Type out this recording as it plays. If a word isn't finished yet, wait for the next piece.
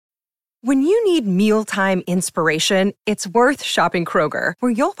When you need mealtime inspiration, it's worth shopping Kroger,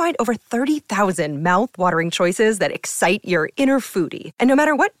 where you'll find over 30,000 mouth-watering choices that excite your inner foodie. And no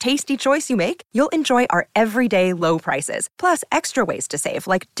matter what tasty choice you make, you'll enjoy our everyday low prices, plus extra ways to save,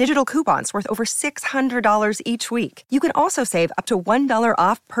 like digital coupons worth over $600 each week. You can also save up to $1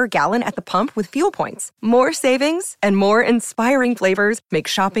 off per gallon at the pump with fuel points. More savings and more inspiring flavors make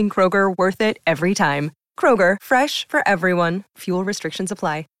shopping Kroger worth it every time. Kroger, fresh for everyone. Fuel restrictions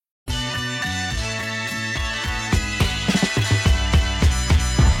apply.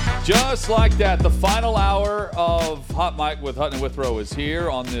 Just like that, the final hour of Hot Mic with Hutton and Withrow is here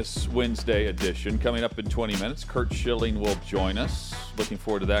on this Wednesday edition. Coming up in 20 minutes, Kurt Schilling will join us. Looking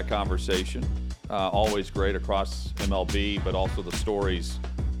forward to that conversation. Always great across MLB, but also the stories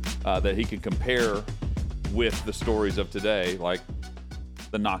that he can compare with the stories of today, like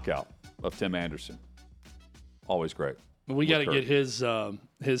the knockout of Tim Anderson. Always great. We got to get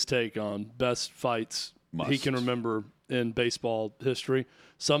his take on best fights he can remember in baseball history.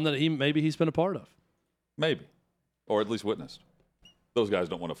 Some that maybe he's been a part of. Maybe. Or at least witnessed. Those guys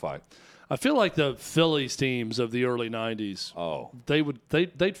don't want to fight. I feel like the Phillies teams of the early 90s,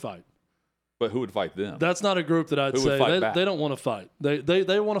 they'd fight. But who would fight them? That's not a group that I'd say. They don't want to fight.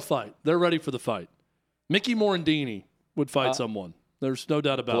 They want to fight. They're ready for the fight. Mickey Morandini would fight someone. There's no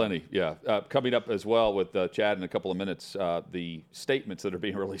doubt about it. Plenty, yeah. Coming up as well with Chad in a couple of minutes, the statements that are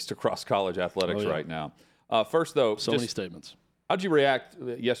being released across college athletics right now. First, though, many statements. How'd you react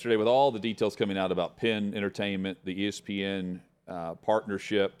yesterday with all the details coming out about Penn Entertainment, the ESPN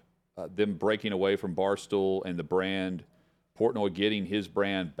partnership, them breaking away from Barstool and the brand, Portnoy getting his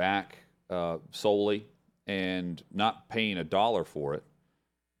brand back solely and not paying $1 for it,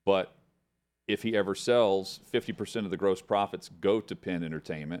 but if he ever sells, 50% of the gross profits go to Penn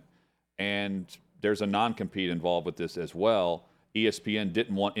Entertainment, and there's a non-compete involved with this as well. ESPN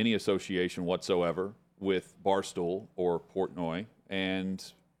didn't want any association whatsoever with Barstool or Portnoy, and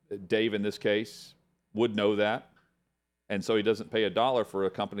Dave in this case would know that, and so he doesn't pay $1 for a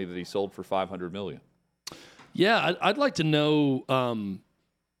company that he sold for $500 million. Yeah, I'd like to know,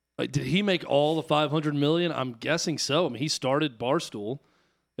 did he make all the $500 million? I'm guessing so. I mean, he started Barstool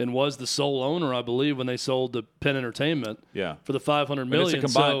and was the sole owner, I believe, when they sold to Penn Entertainment for the $500 million. It's a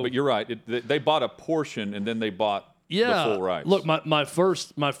combined, but you're right. They bought a portion, and then they bought the full rights. Look, my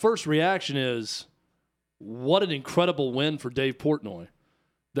first reaction is, what an incredible win for Dave Portnoy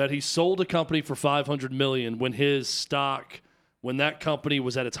that he sold a company for $500 million when his stock, when that company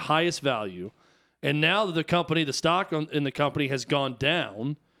was at its highest value, and now that the stock in the company has gone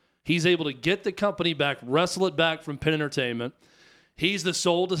down, he's able to get the company back, wrestle it back from Penn Entertainment. He's the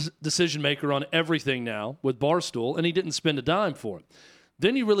sole decision maker on everything now with Barstool, and he didn't spend a dime for it.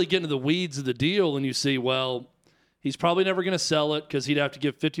 Then you really get into the weeds of the deal, and you see, well, he's probably never going to sell it because he'd have to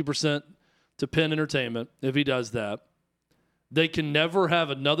give 50% to Penn Entertainment if he does that. They can never have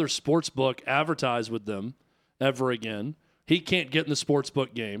another sports book advertise with them ever again. He can't get in the sports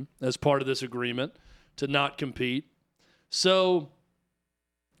book game as part of this agreement to not compete. So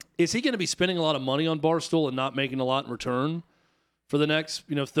is he going to be spending a lot of money on Barstool and not making a lot in return for the next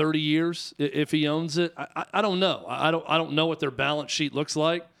 30 years if he owns it? I don't know. I don't know what their balance sheet looks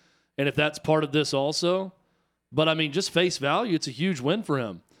like and if that's part of this also. But, I mean, just face value, it's a huge win for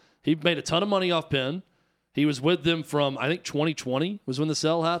him. He made a ton of money off Penn. He was with them from, I think, 2020 was when the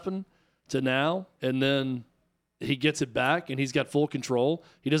sale happened to now. And then he gets it back, and he's got full control.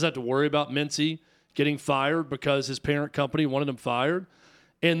 He doesn't have to worry about Mincy getting fired because his parent company wanted him fired.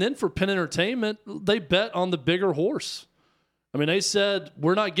 And then for Penn Entertainment, they bet on the bigger horse. I mean, they said,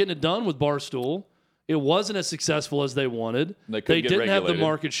 we're not getting it done with Barstool. It wasn't as successful as they wanted. They didn't have the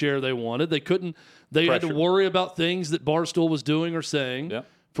market share they wanted. They had to worry about things that Barstool was doing or saying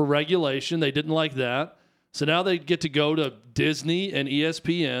for regulation. They didn't like that. So now they get to go to Disney and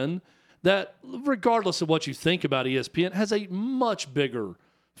ESPN that, regardless of what you think about ESPN, has a much bigger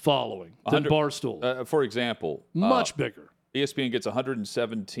following than Barstool. For example, much bigger. ESPN gets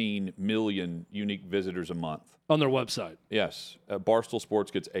 117 million unique visitors a month. On their website. Yes. Barstool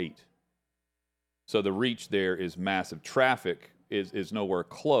Sports gets 8. So the reach there is massive. Traffic is nowhere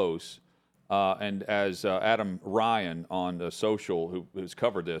close. And as Adam Ryan on social, who's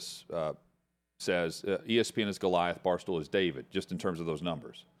covered this, says, ESPN is Goliath, Barstool is David, just in terms of those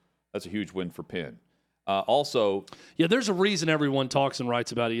numbers. That's a huge win for Penn. Also... Yeah, there's a reason everyone talks and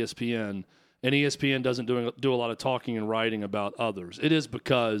writes about ESPN, and ESPN doesn't do a lot of talking and writing about others. It is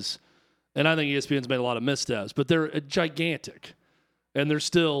because, and I think ESPN's made a lot of missteps, but they're gigantic, and they're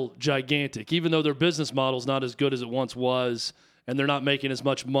still gigantic. Even though their business model's not as good as it once was, and they're not making as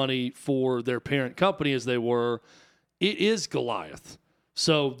much money for their parent company as they were, it is Goliath.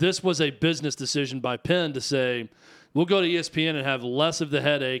 So this was a business decision by Penn to say, we'll go to ESPN and have less of the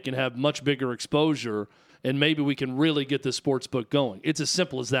headache and have much bigger exposure, and maybe we can really get this sports book going. It's as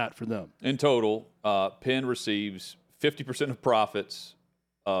simple as that for them. In total, Penn receives 50% of profits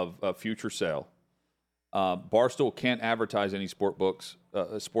of a future sale. Barstool can't advertise any sports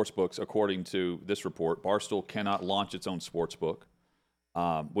books, according to this report. Barstool cannot launch its own sports book,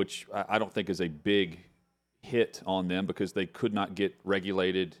 which I don't think is a big hit on them because they could not get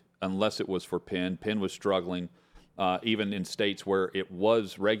regulated unless it was for Penn. Penn was struggling, even in states where it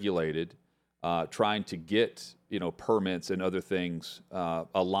was regulated, trying to get permits and other things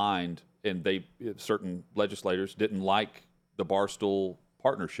aligned, and certain legislators didn't like the Barstool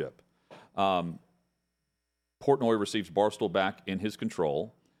partnership. Portnoy receives Barstool back in his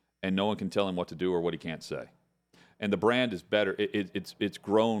control, and no one can tell him what to do or what he can't say. And the brand is better. It's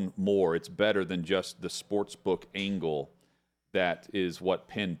grown more. It's better than just the sports book angle that is what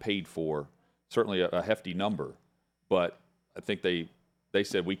Penn paid for. Certainly a hefty number, but I think they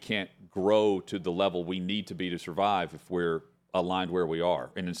said we can't grow to the level we need to be to survive if we're aligned where we are.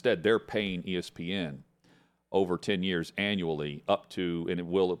 And instead, they're paying ESPN over 10 years annually up to, and it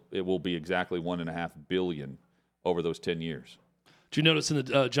will be exactly $1.5 billion over those 10 years. Did you notice in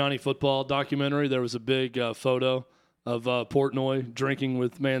the Johnny Football documentary there was a big photo of Portnoy drinking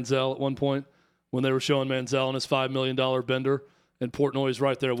with Manziel at one point when they were showing Manziel on his $5 million bender, and Portnoy's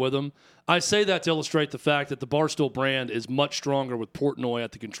right there with him? I say that to illustrate the fact that the Barstool brand is much stronger with Portnoy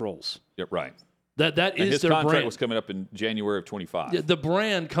at the controls. Yeah, right. That and is his their contract brand. was coming up in January of 25. Yeah, the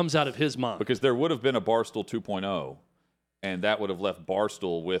brand comes out of his mind. Because there would have been a Barstool 2.0, and that would have left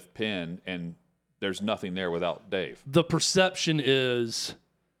Barstool with Penn, and there's nothing there without Dave. The perception is,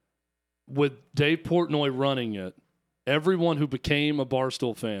 with Dave Portnoy running it, everyone who became a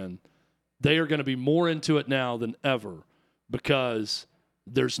Barstool fan, they are going to be more into it now than ever because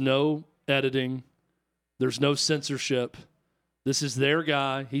there's no editing, there's no censorship. This is their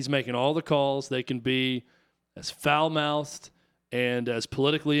guy. He's making all the calls. They can be as foul-mouthed and as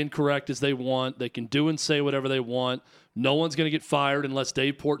politically incorrect as they want. They can do and say whatever they want. No one's going to get fired unless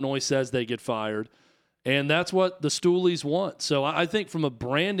Dave Portnoy says they get fired. And that's what the Stoolies want. So I think from a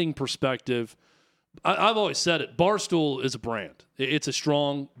branding perspective, I've always said it, Barstool is a brand. It's a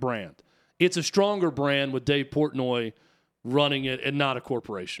strong brand. It's a stronger brand with Dave Portnoy running it and not a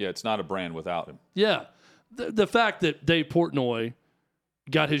corporation. Yeah, it's not a brand without him. Yeah. The fact that Dave Portnoy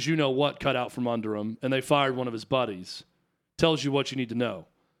got his you-know-what cut out from under him and they fired one of his buddies tells you what you need to know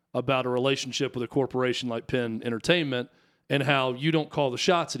about a relationship with a corporation like Penn Entertainment and how you don't call the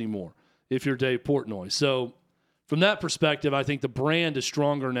shots anymore if you're Dave Portnoy. So from that perspective, I think the brand is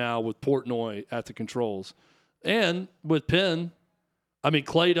stronger now with Portnoy at the controls. And with Penn, I mean,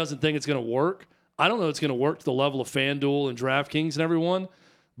 Clay doesn't think it's going to work. I don't know it's going to work to the level of FanDuel and DraftKings and everyone,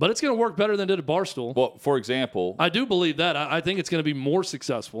 but it's going to work better than it did at Barstool. Well, for example, I do believe that. I think it's going to be more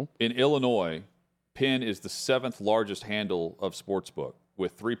successful. In Illinois, Penn is the 7th largest handle of sportsbook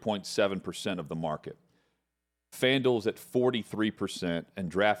with 3.7% of the market. FanDuel's at 43%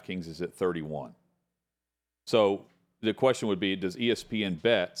 and DraftKings is at 31%. So the question would be, does ESPN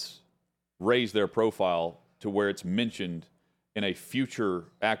Bets raise their profile to where it's mentioned in a future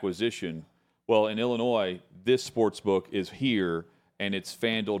acquisition? Well, in Illinois, this sportsbook is here, and it's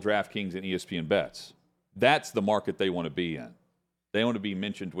FanDuel, DraftKings, and ESPN Bets. That's the market they want to be in. They want to be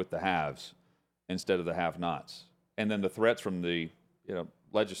mentioned with the haves instead of the have-nots. And then the threats from the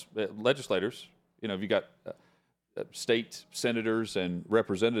legislators, if you got state senators and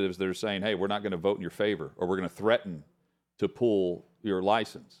representatives that are saying, hey, we're not going to vote in your favor, or we're going to threaten to pull your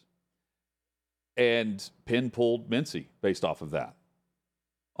license. And Penn pulled Mincy based off of that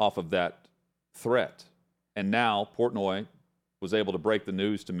threat. And now Portnoy was able to break the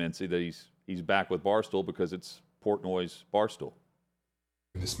news to Mincy that he's back with Barstool because it's Portnoy's Barstool.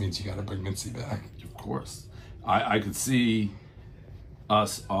 This means you got to bring Mincy back. Of course. I could see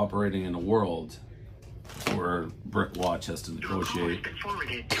us operating in a world where Brick Watch has to negotiate. Been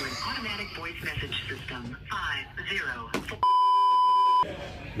forwarded to an automatic voice message system. 504.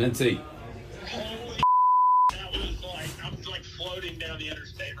 Mincy. Holy that was I'm like floating down the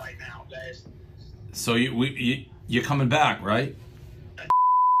interstate right now, Dave. So you're coming back, right? I'm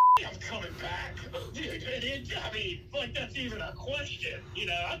coming back. Dude, I mean, like that's even a question.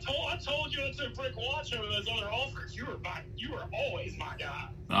 I told you it's a Brick Watch over those other offers. You were always my guy.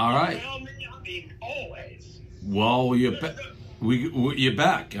 All right. Around me, I mean, always. Well, you're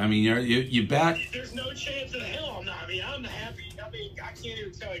back. I mean, you're back. There's no chance in hell I'm not. I mean, I'm happy. I mean, I can't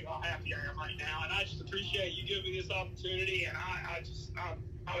even tell you how happy I am right now, and I just appreciate you giving me this opportunity. And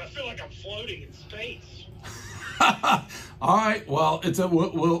I feel like I'm floating in space. All right. Well,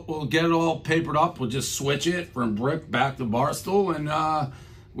 we'll get it all papered up. We'll just switch it from Brick back to Barstool, and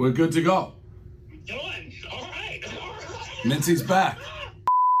we're good to go. Done. All right. Mincy's back.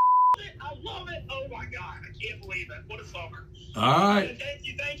 I love it. Oh my God, I can't believe it. What a summer. All right.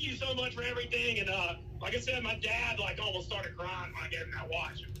 Thank you so much for everything. And like I said, my dad almost started crying when I gave him that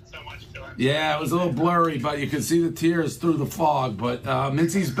watch. So much to him. Yeah, it was a little blurry, but you could see the tears through the fog. But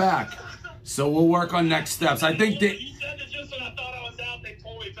Mincy's back, so we'll work on next steps. I think that. You said that just when I thought I was out, they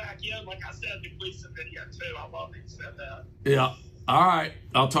pulled me back in. Like I said, the Gleason video too. I love that you said that. Yeah. All right.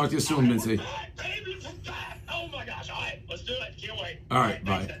 I'll talk to you soon, Mincy. Baby, we're back. Oh my gosh. All right, let's do it. Can't wait. All right,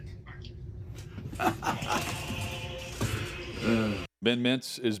 bye. Ben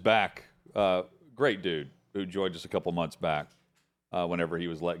Mintz is back. Great dude who joined us a couple months back whenever he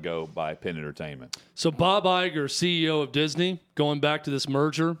was let go by Penn Entertainment. So Bob Iger, CEO of Disney, going back to this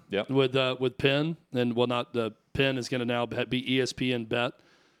merger with Penn, and Penn is going to now be ESPN Bet.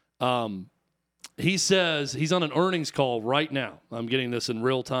 He says he's on an earnings call right now. I'm getting this in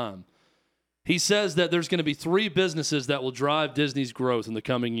real time. He says that there's going to be 3 businesses that will drive Disney's growth in the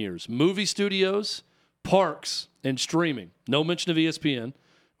coming years: movie studios, parks, and streaming. No mention of ESPN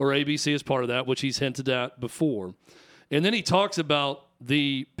or ABC as part of that, which he's hinted at before. And then he talks about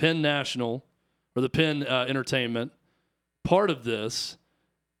the Penn National or the Penn Entertainment part of this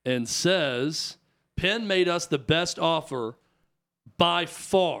and says Penn made us the best offer by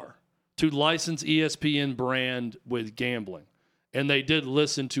far to license ESPN brand with gambling. And they did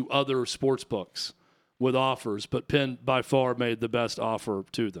listen to other sports books with offers, but Penn by far made the best offer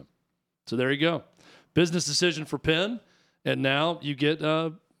to them. So there you go. Business decision for Penn, and now you get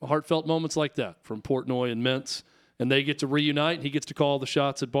heartfelt moments like that from Portnoy and Mintz, and they get to reunite, and he gets to call the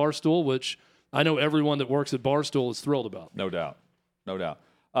shots at Barstool, which I know everyone that works at Barstool is thrilled about. No doubt. No doubt.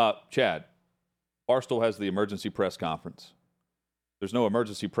 Chad, Barstool has the emergency press conference. There's no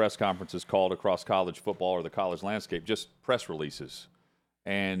emergency press conferences called across college football or the college landscape, just press releases.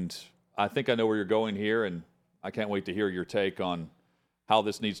 And I think I know where you're going here, and I can't wait to hear your take on how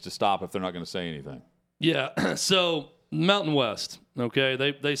this needs to stop if they're not going to say anything. Yeah, so Mountain West, okay,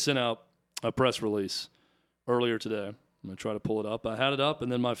 they sent out a press release earlier today. I'm going to try to pull it up. I had it up,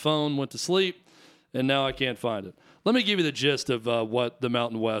 and then my phone went to sleep, and now I can't find it. Let me give you the gist of what the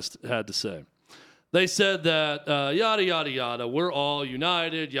Mountain West had to say. They said that yada, yada, yada, we're all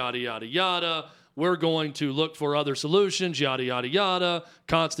united, yada, yada, yada. We're going to look for other solutions, yada, yada, yada.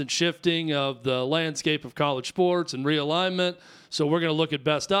 Constant shifting of the landscape of college sports and realignment. So we're going to look at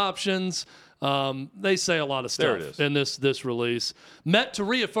best options. They say a lot of stuff in this release. Met to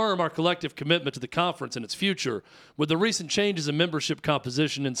reaffirm our collective commitment to the conference and its future. With the recent changes in membership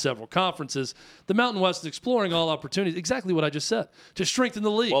composition in several conferences, the Mountain West is exploring all opportunities, exactly what I just said, to strengthen the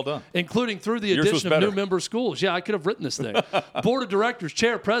league. Well done. Including through the addition of new member schools. Yeah, I could have written this thing. Board of Directors,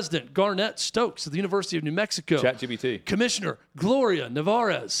 Chair President Garnett Stokes of the University of New Mexico. ChatGPT. Commissioner Gloria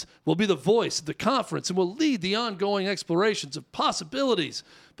Navarez will be the voice of the conference and will lead the ongoing explorations of possibilities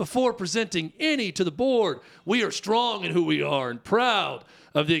before presenting any to the board. We are strong in who we are and proud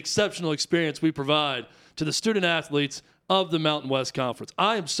of the exceptional experience we provide to the student athletes of the Mountain West Conference.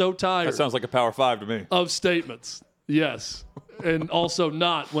 I am so tired. That sounds like a Power 5 to me. Of statements. Yes. And also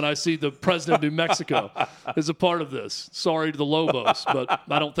not when I see the president of New Mexico is a part of this. Sorry to the Lobos, but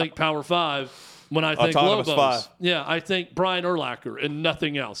I don't think Power 5 when I think Autonomous Lobos. 5. Yeah, I think Brian Urlacher and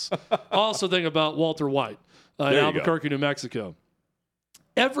nothing else. I also think about Walter White in Albuquerque, New Mexico.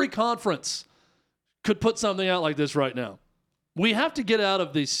 Every conference could put something out like this right now. We have to get out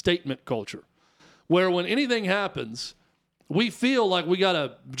of the statement culture where when anything happens, we feel like we got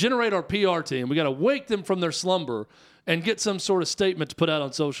to generate our PR team. We got to wake them from their slumber and get some sort of statement to put out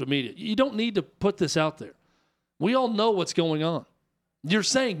on social media. You don't need to put this out there. We all know what's going on. You're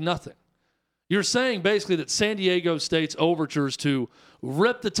saying nothing. You're saying basically that San Diego State's overtures to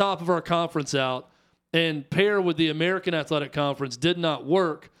rip the top of our conference out and pair with the American Athletic Conference did not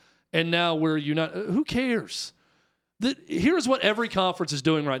work, and now we're united. Who cares? Here's what every conference is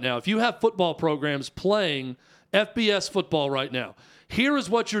doing right now. If you have football programs playing FBS football right now, here is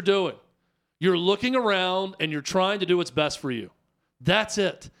what you're doing. You're looking around, and you're trying to do what's best for you. That's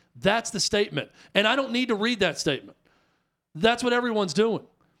it. That's the statement. And I don't need to read that statement. That's what everyone's doing.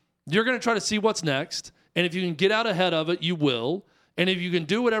 You're going to try to see what's next, and if you can get out ahead of it, you will. And if you can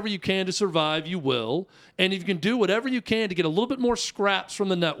do whatever you can to survive, you will. And if you can do whatever you can to get a little bit more scraps from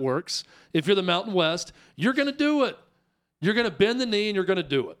the networks, if you're the Mountain West, you're going to do it. You're going to bend the knee and you're going to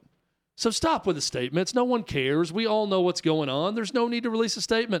do it. So stop with the statements. No one cares. We all know what's going on. There's no need to release a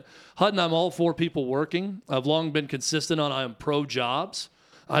statement. Hutton, I'm all for people working. I've long been consistent on I am pro-jobs.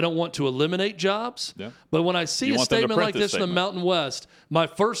 I don't want to eliminate jobs. Yeah. But when I see a statement like this in the Mountain West, my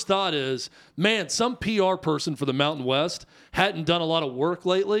first thought is, man, some PR person for the Mountain West hadn't done a lot of work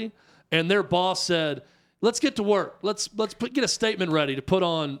lately, and their boss said, let's get to work. Let's get a statement ready to put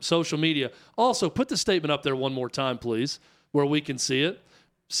on social media. Also, put the statement up there one more time, please, where we can see it.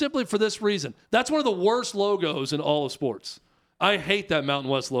 Simply for this reason. That's one of the worst logos in all of sports. I hate that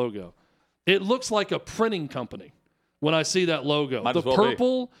Mountain West logo. It looks like a printing company when I see that logo. The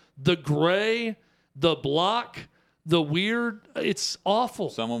purple, the gray, the block, the weird, it's awful.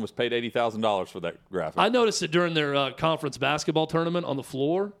 Someone was paid $80,000 for that graphic. I noticed it during their conference basketball tournament on the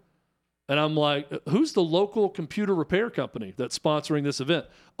floor. And I'm like, who's the local computer repair company that's sponsoring this event?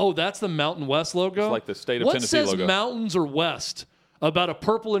 Oh, that's the Mountain West logo? It's like the state of Tennessee logo. What says mountains or west about a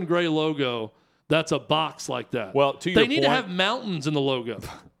purple and gray logo that's a box like that? Well, to your They point, need to have mountains in the logo.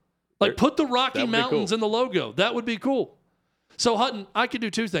 Like, put the Rocky Mountains in the logo. That would be cool. So, Hutton, I could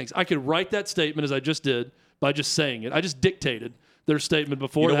do two things. I could write that statement as I just did by just saying it. I just dictated their statement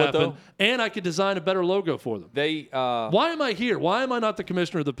before it happened. And I could design a better logo for them. Why am I here? Why am I not the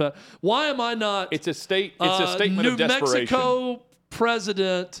commissioner of the Pet? Why am I not It's a statement of desperation. New Mexico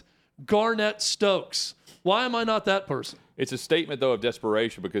President Garnett Stokes? Why am I not that person? It's a statement, though, of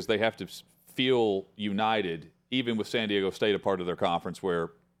desperation because they have to feel united, even with San Diego State, a part of their conference where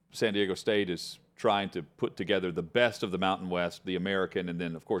San Diego State is trying to put together the best of the Mountain West, the American, and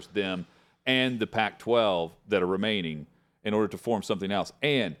then, of course, them and the Pac-12 that are remaining in order to form something else.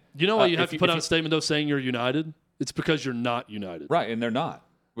 And you know why you have to put out a statement, though, saying you're united? It's because you're not united. Right, and they're not.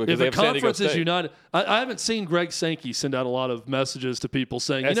 If a conference is united, I haven't seen Greg Sankey send out a lot of messages to people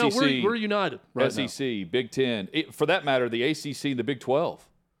saying, SEC, we're united right SEC, now. Big Ten. For that matter, the ACC and the Big 12.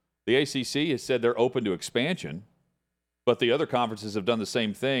 The ACC has said they're open to expansion, but the other conferences have done the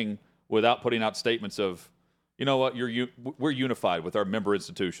same thing without putting out statements of, you know what, we're unified with our member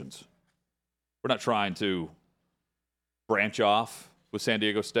institutions. We're not trying to branch off with San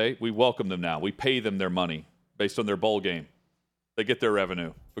Diego State. We welcome them now. We pay them their money based on their bowl game. They get their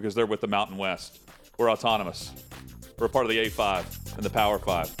revenue because they're with the Mountain West. We're autonomous. We're a part of the A5 and the Power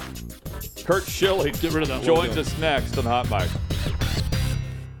 5. Kurt Schilling Get rid of that joins logo. us next on Hot Mic.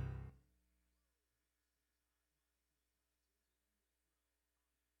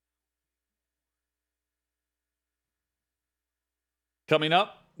 Coming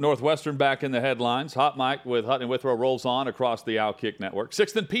up, Northwestern back in the headlines. Hot Mic with Hutton and Withrow rolls on across the Outkick Network.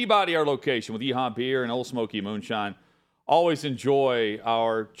 6th and Peabody, our location, with Yeehaw Beer and Old Smoky Moonshine. Always enjoy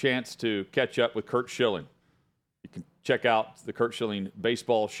our chance to catch up with Kurt Schilling. You can check out the Kurt Schilling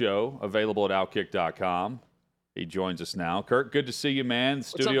Baseball Show, available at Outkick.com. He joins us now. Kurt, good to see you, man.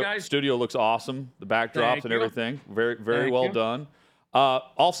 What's up, guys? Studio looks awesome. The backdrops Thank and you. everything. Very, very Thank well you. done.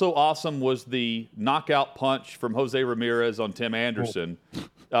 Also awesome was the knockout punch from Jose Ramirez on Tim Anderson.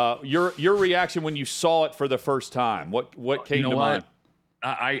 Your reaction when you saw it for the first time. What came to mind?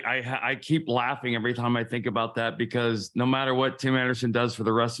 I keep laughing every time I think about that because no matter what Tim Anderson does for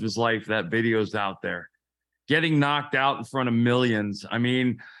the rest of his life, that video's out there. Getting knocked out in front of millions. I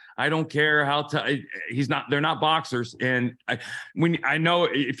mean, I don't care how they're not boxers. And I know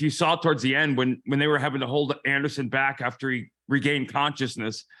if you saw towards the end when they were having to hold Anderson back after he regained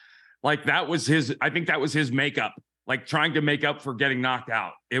consciousness, like I think that was his makeup, like trying to make up for getting knocked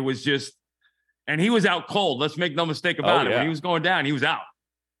out. It was just, and he was out cold. Let's make no mistake about it. Yeah. When he was going down, he was out.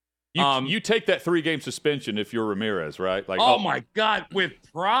 You take that 3-game suspension if you're Ramirez, right? Like, oh my God, with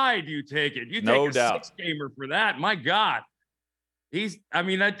pride you take it. You take No a doubt. 6-gamer for that. My God. It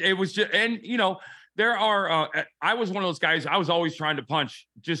was just, and there are, I was one of those guys, I was always trying to punch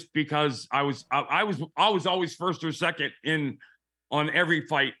just because I was always first or second on every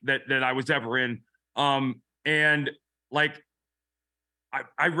fight that I was ever in. And like,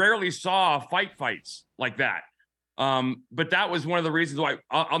 I rarely saw fights like that. But that was one of the reasons why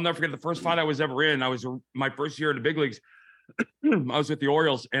I'll never forget the first fight I was ever in. I was my first year in the big leagues. I was with the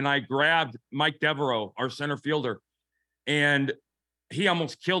Orioles and I grabbed Mike Devereaux, our center fielder, and he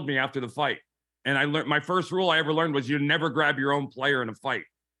almost killed me after the fight. And I learned, my first rule I ever learned was you never grab your own player in a fight.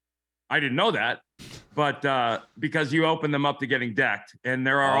 I didn't know that, but because you open them up to getting decked. And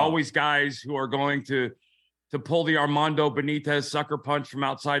there are always guys who are going to pull the Armando Benitez sucker punch from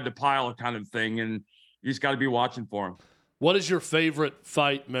outside the pile kind of thing. And you just got to be watching for him. What is your favorite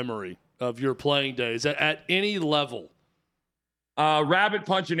fight memory of your playing days at any level? Rabbit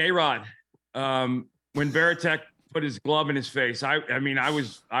punch and A-Rod. When Veritek put his glove in his face. I mean, I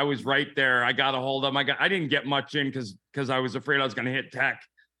was right there. I got a hold of him. I didn't get much in because I was afraid I was going to hit Tech,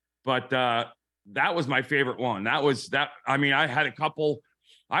 but that was my favorite one. I mean, I had a couple.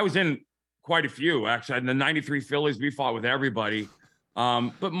 I was in quite a few actually. In the '93 Phillies, we fought with everybody,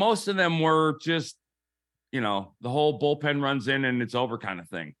 but most of them were just, the whole bullpen runs in and it's over kind of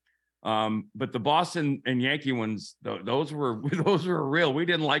thing. But the Boston and Yankee ones, those were real. We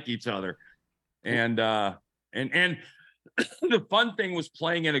didn't like each other, and the fun thing was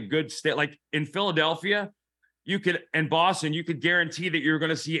playing in a good state. Like in Philadelphia, and Boston, you could guarantee that you're going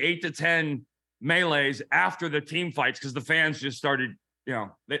to see 8 to 10 melees after the team fights because the fans just started,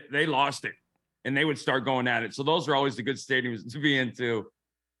 they lost it and they would start going at it. So those are always the good stadiums to be in too.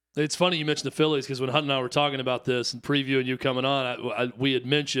 It's funny you mentioned the Phillies because when Hunt and I were talking about this and previewing you coming on, we had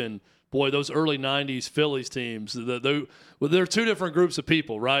mentioned, boy, those early '90s Phillies teams. They're two different groups of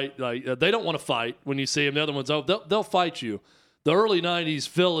people, right? Like they don't want to fight when you see them. The other ones, they'll fight you. The early '90s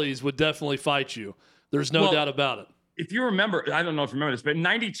Phillies would definitely fight you. There's no doubt about it. If you remember, I don't know if you remember this, but in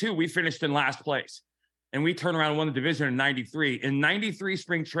 '92 we finished in last place, and we turned around and won the division in '93. In '93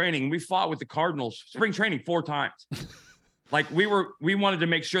 spring training, we fought with the Cardinals spring training 4 times. Like we wanted to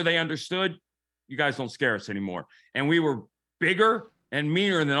make sure they understood, you guys don't scare us anymore. And we were bigger and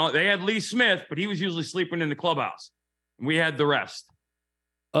meaner than all. They had Lee Smith, but he was usually sleeping in the clubhouse. We had the rest.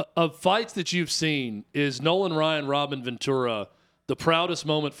 Of fights that you've seen, is Nolan Ryan, Robin Ventura the proudest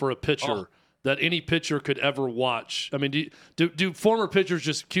moment for a pitcher that any pitcher could ever watch? I mean, do former pitchers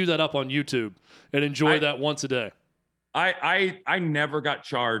just cue that up on YouTube and enjoy that once a day? I never got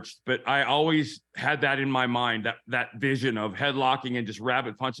charged, but I always had that in my mind, that vision of headlocking and just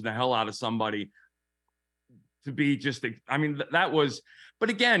rabbit punching the hell out of somebody to be just, I mean, that was, but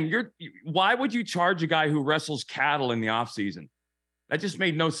again, why would you charge a guy who wrestles cattle in the off season? That just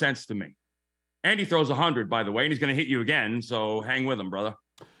made no sense to me. And he throws 100, by the way, and he's going to hit you again. So hang with him, brother.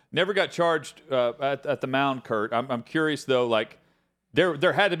 Never got charged at the mound, Kurt. I'm curious though, like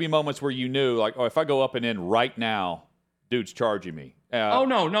there had to be moments where you knew, like, oh, if I go up and in right now, dude's charging me.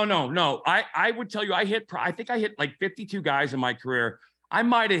 No. I would tell you, I think I hit like 52 guys in my career. I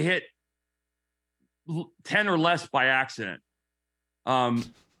might have hit 10 or less by accident.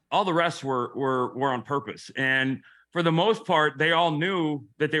 All the rest were on purpose. And for the most part, they all knew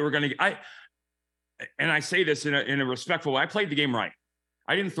that they were going to, and I say this in a respectful way. I played the game right.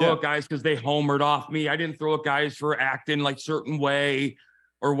 I didn't throw at guys because they homered off me. I didn't throw at guys for acting like certain way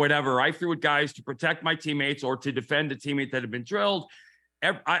or whatever. I threw at guys to protect my teammates or to defend a teammate that had been drilled.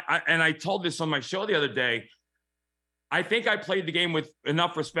 And I told this on my show the other day. I think I played the game with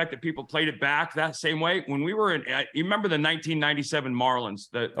enough respect that people played it back that same way. When we were you remember the 1997 Marlins,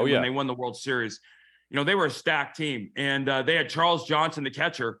 when they won the World Series, they were a stacked team, and they had Charles Johnson, the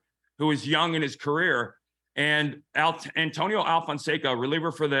catcher, who was young in his career, and Antonio Alfonseca,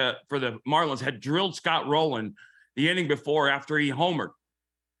 reliever for the Marlins, had drilled Scott Rowland the inning before after he homered.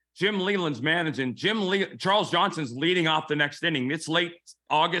 Jim Leland's managing. Charles Johnson's leading off the next inning. It's late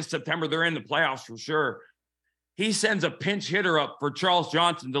August, September. They're in the playoffs for sure. He sends a pinch hitter up for Charles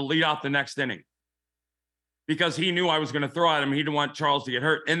Johnson to lead off the next inning because he knew I was going to throw at him. He didn't want Charles to get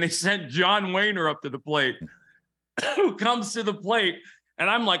hurt. And they sent John Wayner up to the plate, who comes to the plate. And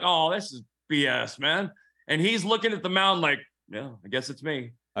I'm like, oh, this is BS, man. And he's looking at the mound like, yeah, I guess it's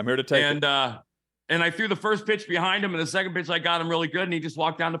me. I'm here to take it. And I threw the first pitch behind him, and the second pitch I got him really good, and he just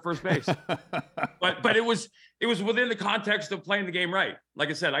walked down to first base. but it was within the context of playing the game right. Like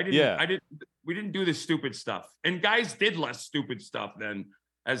I said, we didn't do this stupid stuff, and guys did less stupid stuff than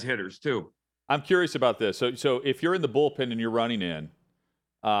as hitters too. I'm curious about this. So if you're in the bullpen and you're running in,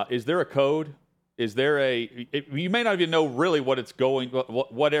 is there a code? Is there you may not even know really what it's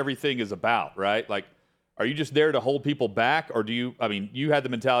what everything is about, right? Like, are you just there to hold people back, or you had the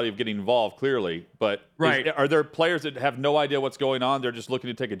mentality of getting involved clearly, but are there players that have no idea what's going on? They're just looking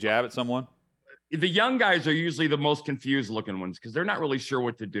to take a jab at someone? The young guys are usually the most confused looking ones because they're not really sure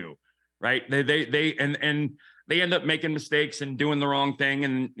what to do, right? They end up making mistakes and doing the wrong thing,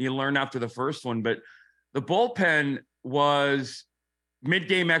 and you learn after the first one. But the bullpen was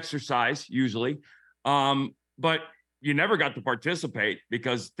mid-game exercise usually, but you never got to participate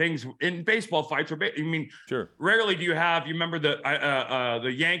because things in baseball fights are. Sure. Rarely do you remember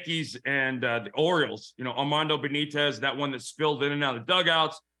the Yankees and the Orioles. Armando Benitez, that one that spilled in and out of the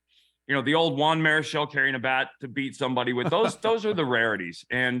dugouts. The old Juan Marichal carrying a bat to beat somebody with those. Those are the rarities,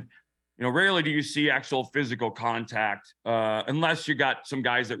 and rarely do you see actual physical contact unless you got some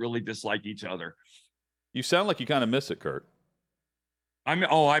guys that really dislike each other. You sound like you kind of miss it, Kurt.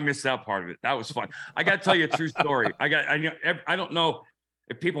 I missed that part of it. That was fun. I got to tell you a true story. I don't know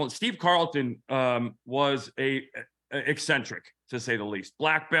Steve Carlton was a eccentric, to say the least.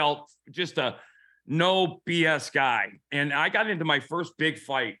 Black belt, just a no BS guy. And I got into my first big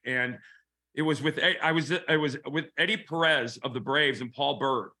fight, and it was with Eddie Perez of the Braves and Paul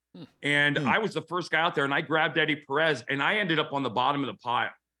Bird. And I was the first guy out there, and I grabbed Eddie Perez, and I ended up on the bottom of the pile.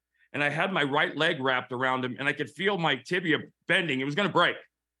 And I had my right leg wrapped around him, and I could feel my tibia bending. It was going to break.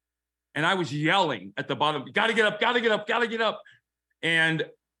 And I was yelling at the bottom, got to get up, got to get up, got to get up. And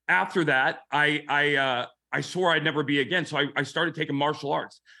after that, I swore I'd never be again. So I started taking martial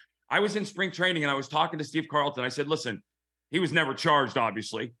arts. I was in spring training, and I was talking to Steve Carlton. I said, listen, he was never charged,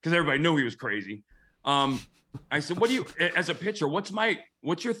 obviously, because everybody knew he was crazy. I said, what do you, as a pitcher, what's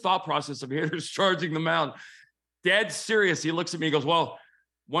your thought process of hitters charging the mound? Dead serious. He looks at me and goes, well,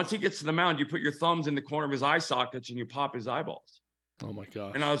 once he gets to the mound, you put your thumbs in the corner of his eye sockets and you pop his eyeballs. Oh my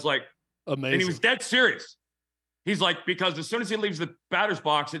God. And I was like, amazing. And he was dead serious. He's like, because as soon as he leaves the batter's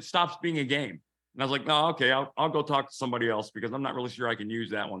box, it stops being a game. And I was like, no, okay, I'll go talk to somebody else because I'm not really sure I can use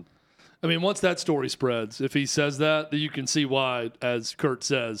that one. I mean, once that story spreads, if he says that, you can see why, as Kurt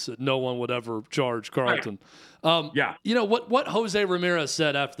says, no one would ever charge Carlton. Right. Yeah. You know, what Jose Ramirez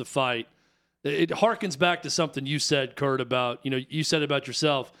said after the fight, it harkens back to something you said, Kurt, about, you said about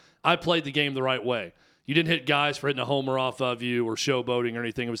yourself, I played the game the right way. You didn't hit guys for hitting a homer off of you or showboating or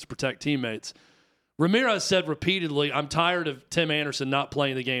anything. It was to protect teammates. Ramirez said repeatedly, I'm tired of Tim Anderson not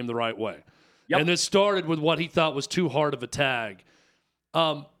playing the game the right way. Yep. And this started with what he thought was too hard of a tag.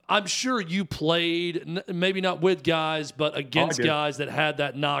 I'm sure you played, maybe not with guys, but against guys that had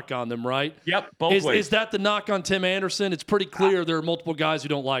that knock on them, right? Yep, both ways. Is that the knock on Tim Anderson? It's pretty clear there are multiple guys who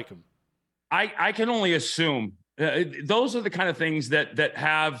don't like him. I can only assume. Those are the kind of things that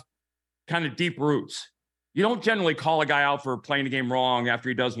have kind of deep roots. You don't generally call a guy out for playing the game wrong after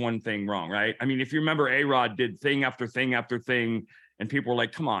he does one thing wrong, right? I mean, if you remember, A-Rod did thing after thing after thing, and people were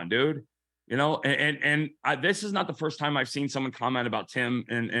like, come on, dude. This is not the first time I've seen someone comment about Tim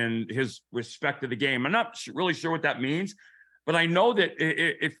and his respect of the game. I'm not really sure what that means, but I know that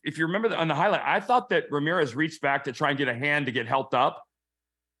if you remember on the highlight, I thought that Ramirez reached back to try and get a hand to get helped up,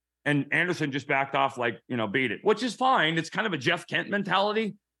 and Anderson just backed off like, beat it, which is fine. It's kind of a Jeff Kent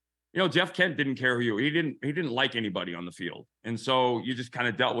mentality. Jeff Kent didn't care who he didn't like anybody on the field, and so you just kind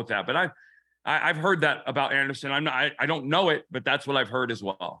of dealt with that. But I've heard that about Anderson. I don't know it, but that's what I've heard as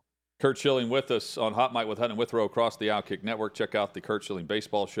well. Kurt Schilling with us on Hot Mic with Hunt and Withrow across the Outkick Network. Check out the Kurt Schilling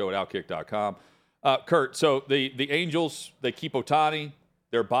Baseball Show at Outkick.com. Kurt, so the Angels, they keep Ohtani.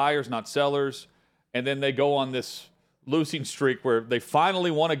 They're buyers, not sellers. And then they go on this losing streak where they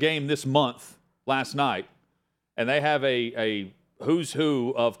finally won a game this month, last night. And they have a who's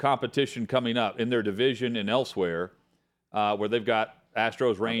who of competition coming up in their division and elsewhere, where they've got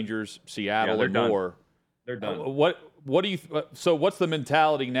Astros, Rangers, Seattle, and more. They're done. What do you? So what's the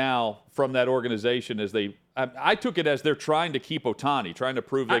mentality now from that organization as they? I took it as they're trying to keep Ohtani, trying to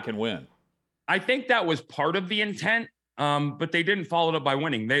prove they can win. I think that was part of the intent, but they didn't follow it up by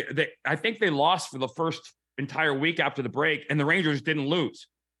winning. I think they lost for the first entire week after the break, and the Rangers didn't lose.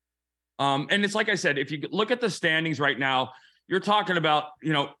 And it's like I said, if you look at the standings right now, you're talking about,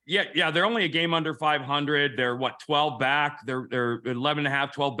 they're only a game under 500. They're 12 back. They're 11 and a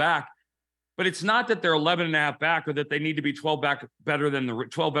half, 12 back. But it's not that they're 11 and a half back or that they need to be 12 better than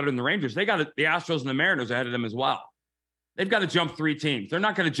the Rangers. They got the Astros and the Mariners ahead of them as well. They've got to jump 3 teams. They're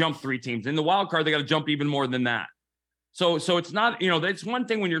not going to jump 3 teams. In the wild card, they got to jump even more than that. So it's not, it's one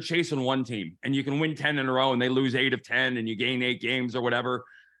thing when you're chasing one team and you can win 10 in a row and they lose 8 of 10 and you gain 8 games or whatever.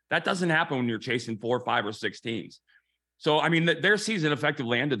 That doesn't happen when you're chasing 4, 5, or 6 teams. So, I mean, their season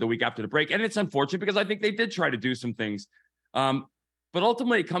effectively ended the week after the break. And it's unfortunate because I think they did try to do some things. But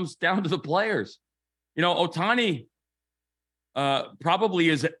ultimately, it comes down to the players. Ohtani probably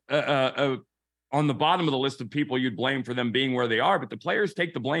is on the bottom of the list of people you'd blame for them being where they are, but the players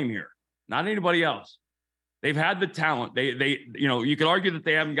take the blame here, not anybody else. They've had the talent. You could argue that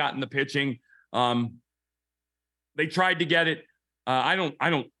they haven't gotten the pitching. They tried to get it. I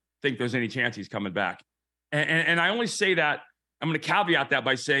don't think there's any chance he's coming back. And I only say that, I'm going to caveat that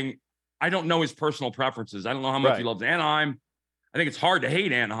by saying I don't know his personal preferences. I don't know how much he loves Anaheim. I think it's hard to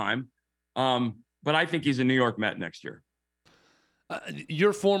hate Anaheim, but I think he's a New York Met next year.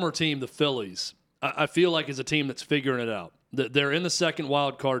 Your former team, the Phillies, I feel like is a team that's figuring it out. They're in the second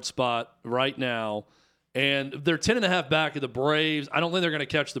wild card spot right now, and they're 10.5 back of the Braves. I don't think they're going to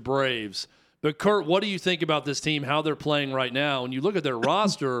catch the Braves. But, Kurt, what do you think about this team, how they're playing right now? When you look at their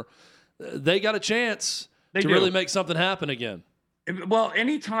roster, they got a chance to really make something happen again. Well,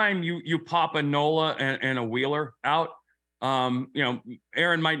 anytime you pop a Nola and a Wheeler out,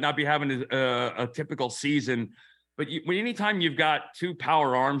 Aaron might not be having a typical season, But anytime you've got two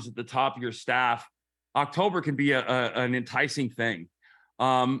power arms at the top of your staff, October can be an enticing thing.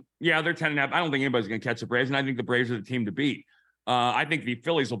 Yeah, they're 10.5. I don't think anybody's going to catch the Braves, and I think the Braves are the team to beat. I think the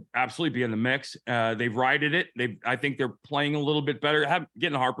Phillies will absolutely be in the mix. They've righted it. I think they're playing a little bit better.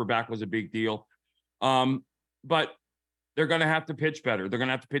 Getting Harper back was a big deal. But they're going to have to pitch better. They're going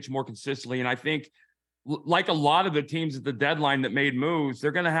to have to pitch more consistently. And I think, like a lot of the teams at the deadline that made moves,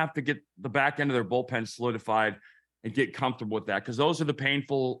 they're going to have to get the back end of their bullpen solidified and get comfortable with that, because those are the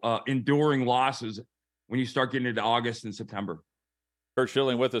painful, enduring losses when you start getting into August and September. Kurt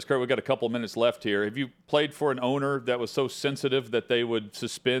Schilling with us. Kurt, we've got a couple minutes left here. Have you played for an owner that was so sensitive that they would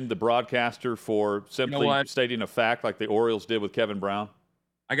suspend the broadcaster for simply stating a fact like the Orioles did with Kevin Brown?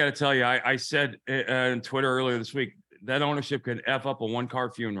 I got to tell you, I said on Twitter earlier this week, that ownership could F up a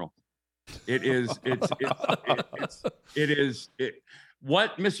one-car funeral.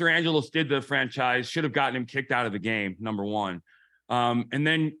 What Mr. Angelos did to the franchise should have gotten him kicked out of the game, number one. And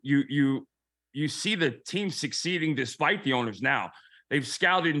then you see the team succeeding despite the owners now. They've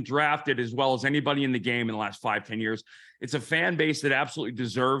scouted and drafted as well as anybody in the game in the last 5-10 years. It's a fan base that absolutely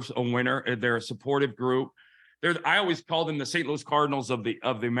deserves a winner. They're a supportive group. I always call them the St. Louis Cardinals of the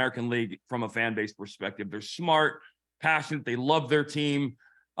American League from a fan base perspective. They're smart, passionate. They love their team,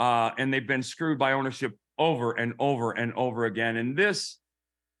 and they've been screwed by ownership over and over and over again. And this,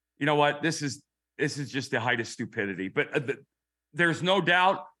 you know what? This is just the height of stupidity. But there's no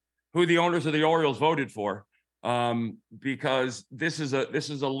doubt who the owners of the Orioles voted for. Because this is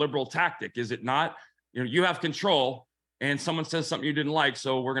a liberal tactic, is it not? You have control, and someone says something you didn't like,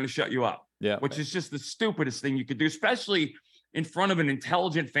 so we're going to shut you up. Yeah, which is just the stupidest thing you could do, especially in front of an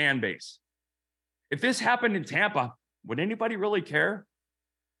intelligent fan base. If this happened in Tampa, would anybody really care?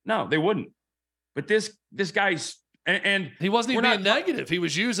 No, they wouldn't. But this guy's and he wasn't even being negative. He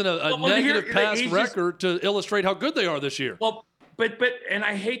was using a negative past record to illustrate how good they are this year. Well. But and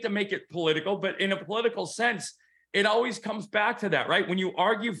I hate to make it political, but in a political sense, it always comes back to that, right? When you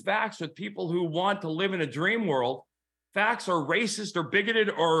argue facts with people who want to live in a dream world, facts are racist or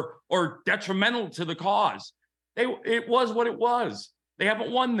bigoted or detrimental to the cause. It was what it was. They haven't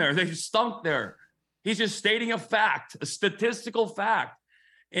won there. They stunk there. He's just stating a fact, a statistical fact.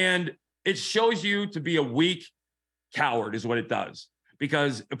 And it shows you to be a weak coward is what it does.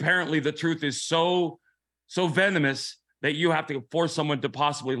 Because apparently the truth is so venomous that you have to force someone to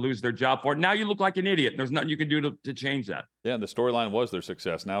possibly lose their job for it. Now you look like an idiot. There's nothing you can do to change that. Yeah, and the storyline was their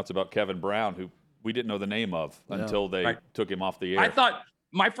success. Now it's about Kevin Brown, who we didn't know the name of until they took him off the air.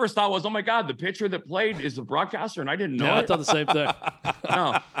 My first thought was, oh my God, the pitcher that played is a broadcaster, and I didn't know it. I thought the same thing.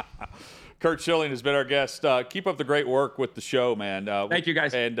 No. Kurt Schilling has been our guest. Keep up the great work with the show, man. Thank you,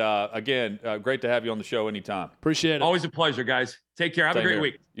 guys. And again, great to have you on the show anytime. Appreciate it. Always a pleasure, guys. Take care. Have a great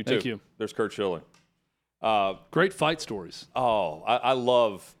week. You too. Thank you. There's Kurt Schilling. Great fight stories. Oh, I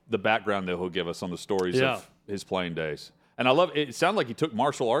love the background that he'll give us on the stories of his playing days. And I love it. Sounded like he took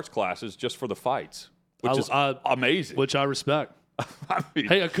martial arts classes just for the fights, which is amazing. Which I respect. I mean,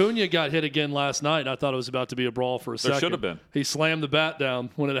 hey, Acuna got hit again last night, and I thought it was about to be a brawl for a second. There should have been. He slammed the bat down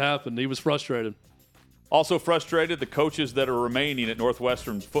when it happened. He was frustrated. Also frustrated, the coaches that are remaining at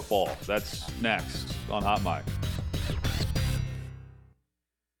Northwestern football. That's next on Hot Mic.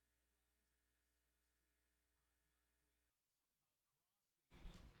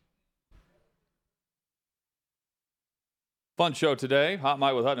 Fun show today. Hot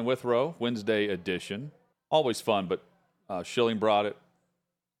Mic with Hutton and Withrow, Wednesday edition. Always fun, but Schilling brought it.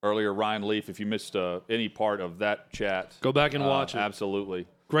 Earlier, Ryan Leaf, if you missed any part of that chat. Go back and watch it. Absolutely.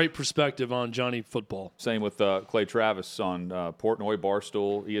 Great perspective on Johnny football. Same with Clay Travis on Portnoy,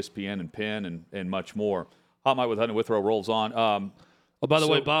 Barstool, ESPN, and Penn, and much more. Hot Mic with Hutton and Withrow rolls on. By the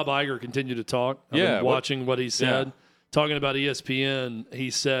way, Bob Iger continued to talk. I've been watching what he said. Yeah. Talking about ESPN, he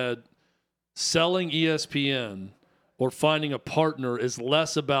said, selling ESPN or finding a partner is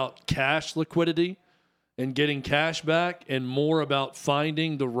less about cash liquidity and getting cash back and more about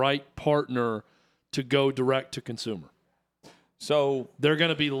finding the right partner to go direct to consumer. So they're going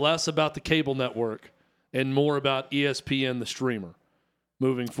to be less about the cable network and more about ESPN, the streamer,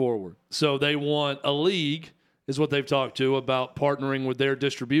 moving forward. So they want a league, is what they've talked to, about partnering with their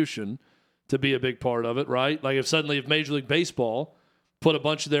distribution to be a big part of it, right? Like if Major League Baseball put a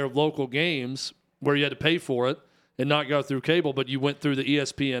bunch of their local games where you had to pay for it and not go through cable, but you went through the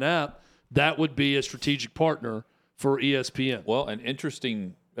ESPN app, that would be a strategic partner for ESPN. Well, an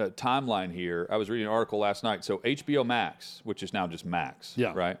interesting timeline here. I was reading an article last night. So HBO Max, which is now just Max,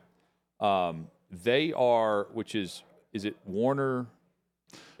 right? They are, which is it Warner?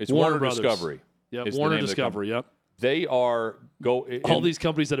 It's Warner Brothers. Discovery. Yeah, Warner Discovery, yep. They are all these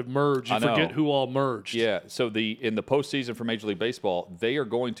companies that have merged. You forget who all merged. Yeah. So in the postseason for Major League Baseball, they are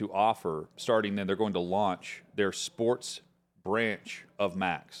going to offer, starting then, they're going to launch their sports branch of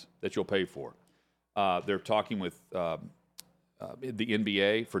Max that you'll pay for. They're talking with the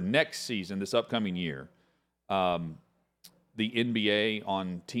NBA for next season, this upcoming year. The NBA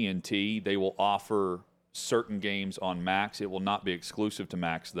on TNT, they will offer certain games on Max. It will not be exclusive to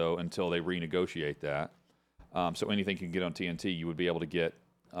Max, though, until they renegotiate that. So anything you can get on TNT, you would be able to get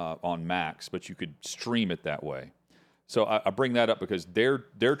on Max, but you could stream it that way. So I bring that up because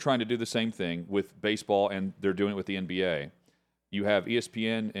they're trying to do the same thing with baseball, and they're doing it with the NBA. You have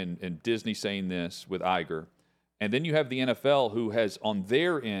ESPN and Disney saying this with Iger. And then you have the NFL, who has, on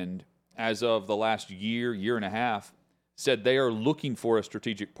their end, as of the last year and a half, said they are looking for a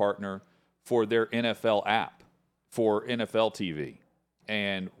strategic partner for their NFL app, for NFL TV.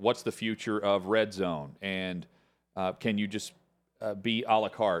 And what's the future of Red Zone? And can you just be a la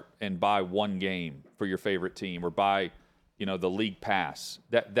carte and buy one game for your favorite team, or buy, the league pass?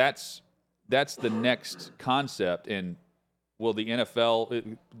 That's the next concept. And will the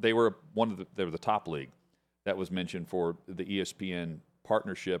NFL? They were the top league that was mentioned for the ESPN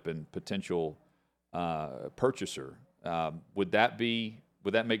partnership and potential purchaser. Would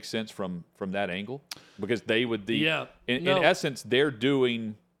that make sense from that angle? Because they would in essence, they're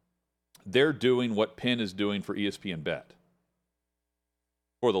doing what Penn is doing for ESPN Bet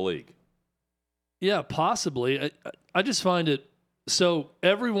for the league. Yeah, possibly. I just find it so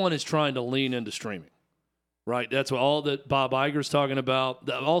everyone is trying to lean into streaming, right? That's what all that Bob Iger's talking about.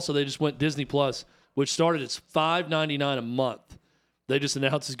 Also, they just went Disney Plus, which started at $5.99 a month. They just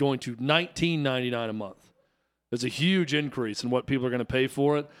announced it's going to $19.99 a month. There's a huge increase in what people are going to pay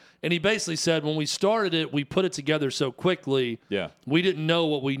for it. And he basically said when we started it, we put it together so quickly, we didn't know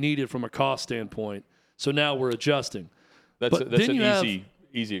what we needed from a cost standpoint. So now we're adjusting. That's an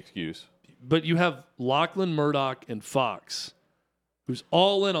easy excuse. But you have Lachlan Murdoch and Fox, who's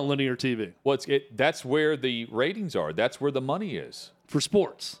all in on linear TV. Well, that's where the ratings are. That's where the money is. For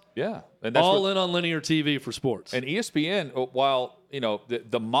sports. Yeah. And that's all in on linear TV for sports. And ESPN, while,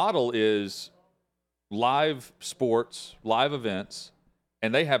 the model is live sports, live events,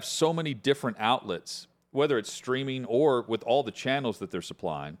 and they have so many different outlets, whether it's streaming or with all the channels that they're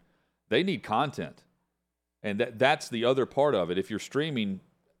supplying, they need content. And that's the other part of it. If you're streaming,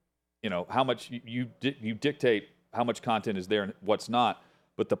 how much you dictate how much content is there and what's not,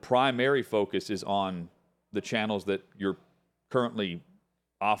 but the primary focus is on the channels that you're currently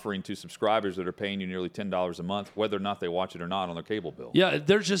offering to subscribers that are paying you nearly $10 a month, whether or not they watch it or not on their cable bill. Yeah,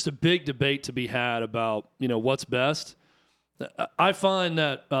 there's just a big debate to be had about, what's best. I find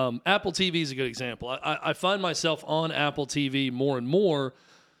that Apple TV is a good example. I find myself on Apple TV more and more,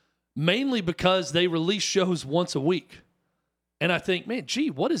 mainly because they release shows once a week. And I think, man,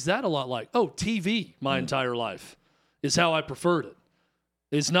 what is that a lot like? Oh, TV my entire life is how I preferred it.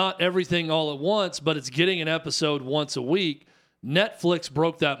 It's not everything all at once, but it's getting an episode once a week. Netflix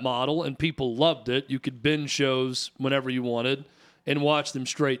broke that model, and people loved it. You could binge shows whenever you wanted and watch them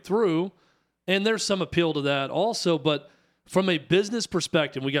straight through. And there's some appeal to that also. But from a business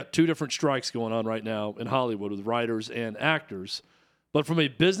perspective, we got two different strikes going on right now in Hollywood with writers and actors. But from a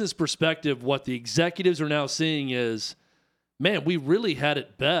business perspective, what the executives are now seeing is, man, we really had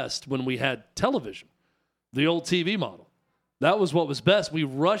it best when we had television, the old TV model. That was what was best. We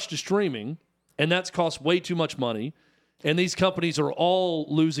rushed to streaming, and that's cost way too much money. And these companies are all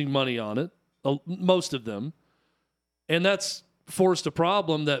losing money on it, most of them. And that's forced a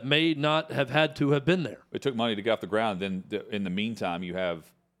problem that may not have had to have been there. It took money to get off the ground. Then in the meantime, you have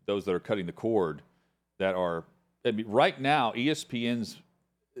those that are cutting the cord that are right now, ESPN's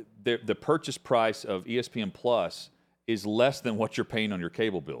the purchase price of ESPN Plus is less than what you're paying on your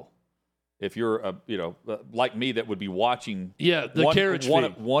cable bill. If you're like me, that would be watching carriage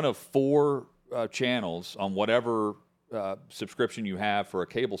fee. one of four channels on whatever subscription you have for a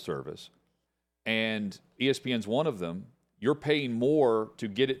cable service, and ESPN's one of them, you're paying more to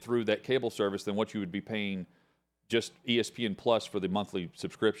get it through that cable service than what you would be paying just ESPN Plus for the monthly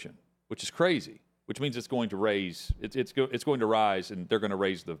subscription, which is crazy, which means it's going to going to rise, and they're going to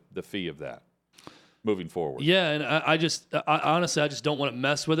raise the fee of that moving forward. Yeah, and I honestly don't want to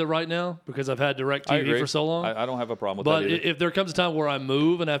mess with it right now because I've had DirecTV for so long. I don't have a problem with that either. But if there comes a time where I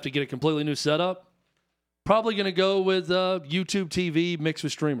move and I have to get a completely new setup, probably going to go with YouTube TV mixed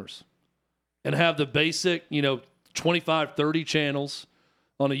with streamers and have the basic, 25, 30 channels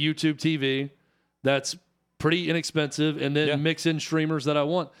on a YouTube TV. That's pretty inexpensive, and then mix in streamers that I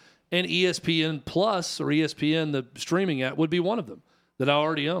want. And ESPN Plus or ESPN, the streaming app, would be one of them that I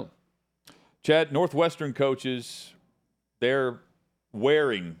already own. Chad, Northwestern coaches, they're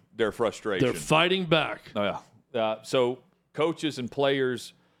wearing their frustration. They're fighting back. Oh, yeah. So coaches and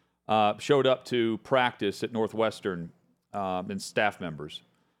players showed up to practice at Northwestern and staff members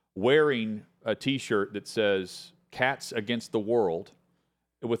wearing a T-shirt that says Cats Against the World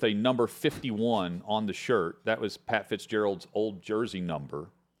with a number 51 on the shirt. That was Pat Fitzgerald's old jersey number.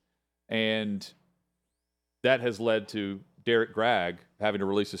 And that has led to Derek Gragg having to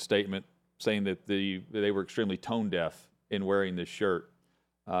release a statement saying that they were extremely tone deaf in wearing this shirt.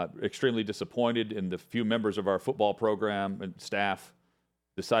 Extremely disappointed in the few members of our football program and staff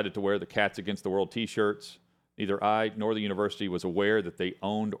decided to wear the Cats Against the World T-shirts. Neither I nor the university was aware that they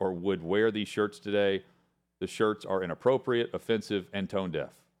owned or would wear these shirts today. The shirts are inappropriate, offensive, and tone deaf.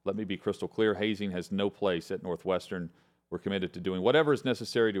 Let me be crystal clear. Hazing has no place at Northwestern. We're committed to doing whatever is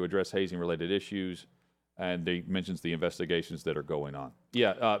necessary to address hazing-related issues, and they mentions the investigations that are going on.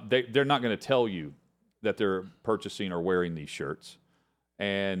 Yeah, they're not going to tell you that they're purchasing or wearing these shirts,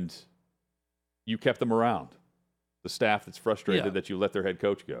 and you kept them around. The staff that's frustrated that you let their head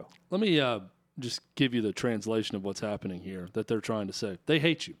coach go. Let me just give you the translation of what's happening here that they're trying to say. They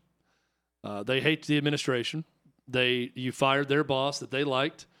hate you. They hate the administration. You fired their boss that they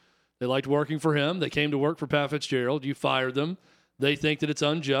liked. They liked working for him. They came to work for Pat Fitzgerald. You fired them. They think that it's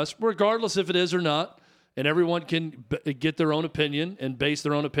unjust, regardless if it is or not. And everyone can get their own opinion and base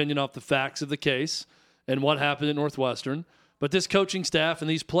their own opinion off the facts of the case and what happened at Northwestern. But this coaching staff and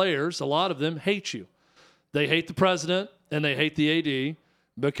these players, a lot of them hate you. They hate the president and they hate the AD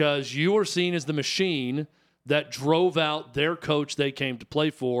because you are seen as the machine that drove out their coach they came to play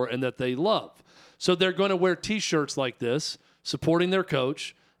for and that they love. So they're going to wear T-shirts like this, supporting their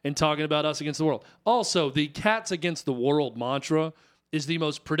coach and talking about us against the world. Also, the Cats Against the World mantra is the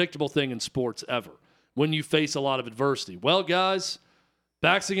most predictable thing in sports ever when you face a lot of adversity. Well, guys,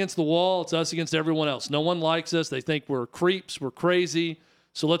 backs against the wall. It's us against everyone else. No one likes us. They think we're creeps. We're crazy.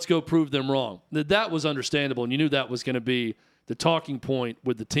 So let's go prove them wrong. That was understandable, and you knew that was going to be the talking point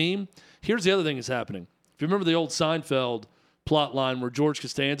with the team. Here's the other thing that's happening. If you remember the old Seinfeld plot line where George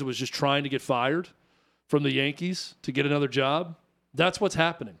Costanza was just trying to get fired from the Yankees to get another job, that's what's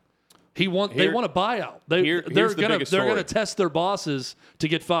happening. They want a buyout. They're going to test their bosses to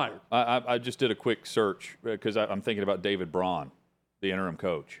get fired. I just did a quick search because I'm thinking about David Braun, the interim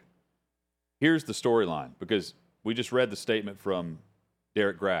coach. Here's the storyline, because we just read the statement from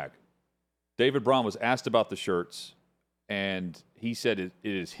Derek Gragg. David Braun was asked about the shirts, and he said it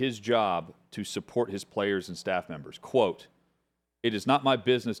is his job to support his players and staff members. Quote, "It is not my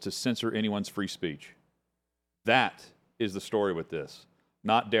business to censor anyone's free speech." That is the story with this,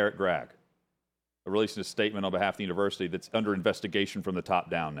 not Derek Gragg. Releasing a statement on behalf of the university that's under investigation from the top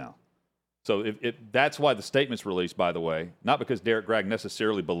down now. So that's why the statement's released, by the way, not because Derek Gragg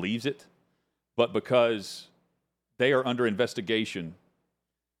necessarily believes it, but because they are under investigation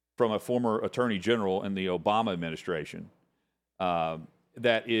from a former attorney general in the Obama administration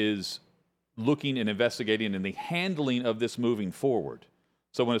that is looking and investigating in the handling of this moving forward.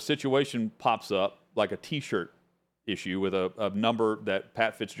 So when a situation pops up, like a T-shirt issue with a number that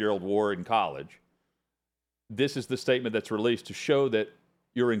Pat Fitzgerald wore in college, this is the statement that's released to show that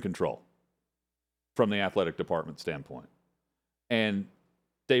you're in control from the athletic department standpoint. And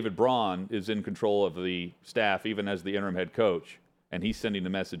David Braun is in control of the staff, even as the interim head coach, and he's sending the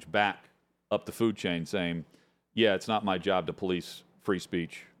message back up the food chain saying, yeah, it's not my job to police free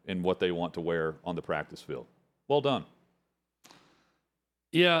speech and what they want to wear on the practice field. Well done.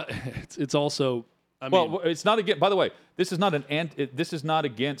 Yeah, it's also... it's not against. By the way, this is not this is not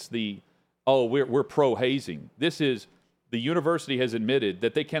against the. Oh, we're pro hazing. This is the university has admitted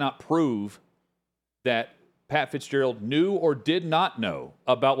that they cannot prove that Pat Fitzgerald knew or did not know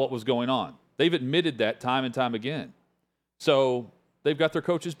about what was going on. They've admitted that time and time again. So they've got their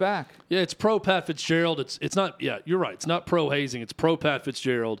coaches back. Yeah, it's pro Pat Fitzgerald. It's not. Yeah, you're right. It's not pro hazing. It's pro Pat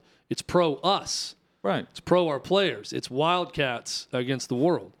Fitzgerald. It's pro us. Right. It's pro our players. It's Wildcats against the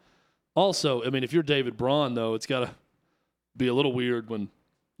world. Also, I mean, if you're David Braun, though, it's got to be a little weird when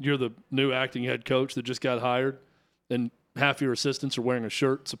you're the new acting head coach that just got hired and half your assistants are wearing a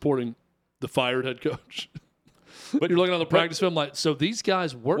shirt supporting the fired head coach. But you're looking on the practice film like, so these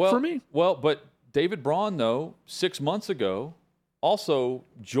guys work for me? Well, but David Braun, though, 6 months ago, also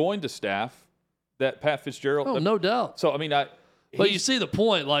joined a staff that Pat Fitzgerald. Oh, no doubt. So, I mean, but you see the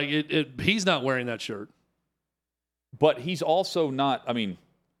point. Like, he's not wearing that shirt. But he's also not, I mean,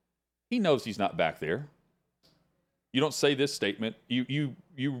 he knows he's not back there. You don't say this statement. You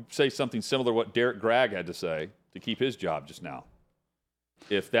say something similar to what Derek Gragg had to say to keep his job just now.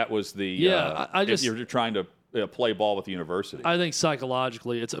 If that was the if you're trying to play ball with the university. I think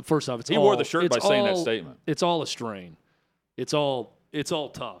psychologically, it's first off, he wore the shirt by saying that statement. It's all a strain. It's all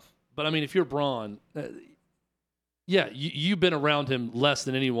tough. But I mean, if you're Braun, you've been around him less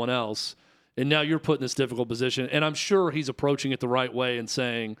than anyone else, and now you're put in this difficult position. And I'm sure he's approaching it the right way and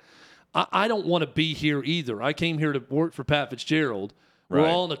saying, I don't want to be here either. I came here to work for Pat Fitzgerald. We're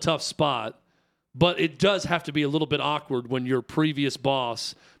all in a tough spot, but it does have to be a little bit awkward when you're previous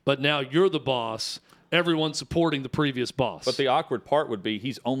boss, but now you're the boss. Everyone's supporting the previous boss. But the awkward part would be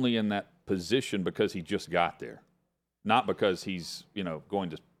he's only in that position because he just got there, not because he's going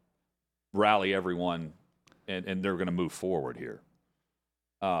to rally everyone and they're going to move forward here.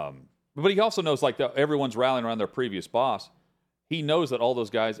 But he also knows everyone's rallying around their previous boss. He knows that all those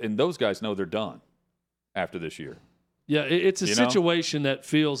guys know they're done after this year. Yeah, it's a situation that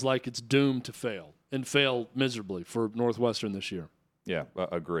feels like it's doomed to fail and fail miserably for Northwestern this year. Yeah,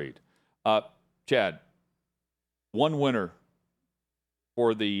 agreed. Chad, one winner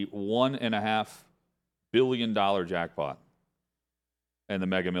for the $1.5 billion jackpot and the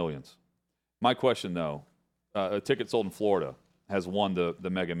Mega Millions. My question, though, a ticket sold in Florida has won the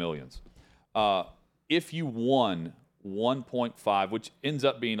Mega Millions. If you won 1.5, which ends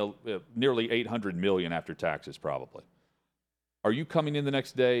up being nearly $800 million after taxes, probably, are you coming in the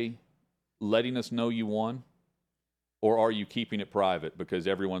next day letting us know you won, or are you keeping it private because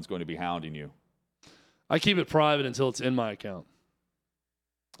everyone's going to be hounding you? I keep it private until it's in my account.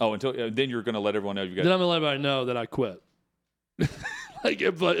 Oh, then you're going to let everyone know you got. Then I'm going to let everybody know that I quit. No,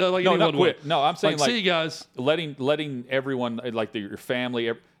 not quit. Would. No, I'm saying see you guys. Letting everyone, your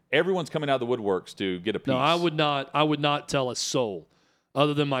family, everyone's coming out of the woodworks to get a piece. No, I would not tell a soul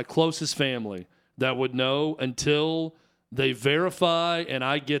other than my closest family that would know until they verify and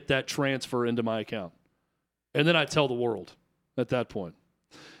I get that transfer into my account. And then I tell the world at that point.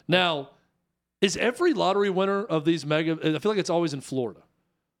 Now, is every lottery winner of these mega, I feel like it's always in Florida.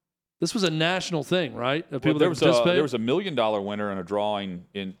 This was a national thing, right? There was a $1 million winner in a drawing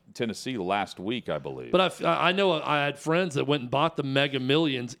in Tennessee last week, I believe. But I know I had friends that went and bought the Mega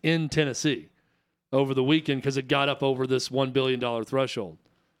Millions in Tennessee over the weekend because it got up over this $1 billion threshold.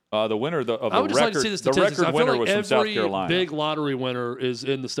 The winner of the I would just like to see the statistics. record winner was from South Every Carolina. big lottery winner is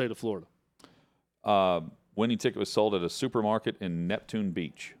in the state of Florida. Winning ticket was sold at a supermarket in Neptune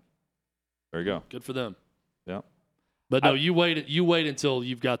Beach. There you go. Good for them. Yeah. But no, you wait until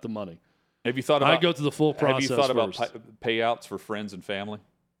you've got the money. Have you thought about? I go through the full process. Have you thought first. about payouts for friends and family?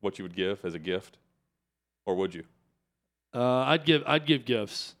 What you would give as a gift, or would you? I'd give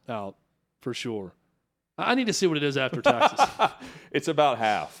gifts out for sure. I need to see what it is after taxes. It's about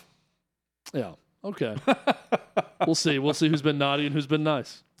half. Yeah. Okay. We'll see. We'll see who's been naughty and who's been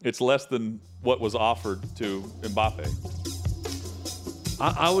nice. It's less than what was offered to Mbappe.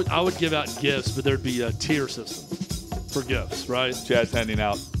 I would give out gifts, but there'd be a tier system for gifts, right? Chad's handing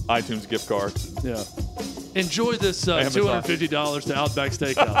out iTunes gift cards. Yeah. Enjoy this $250 to Outback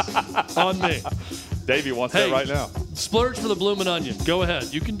Steakhouse on me. Davey wants that right now. Splurge for the Bloomin' Onion. Go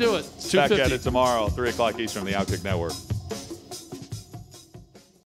ahead. You can do it. It's $250. Back at it tomorrow, 3 o'clock Eastern on the Outkick Network.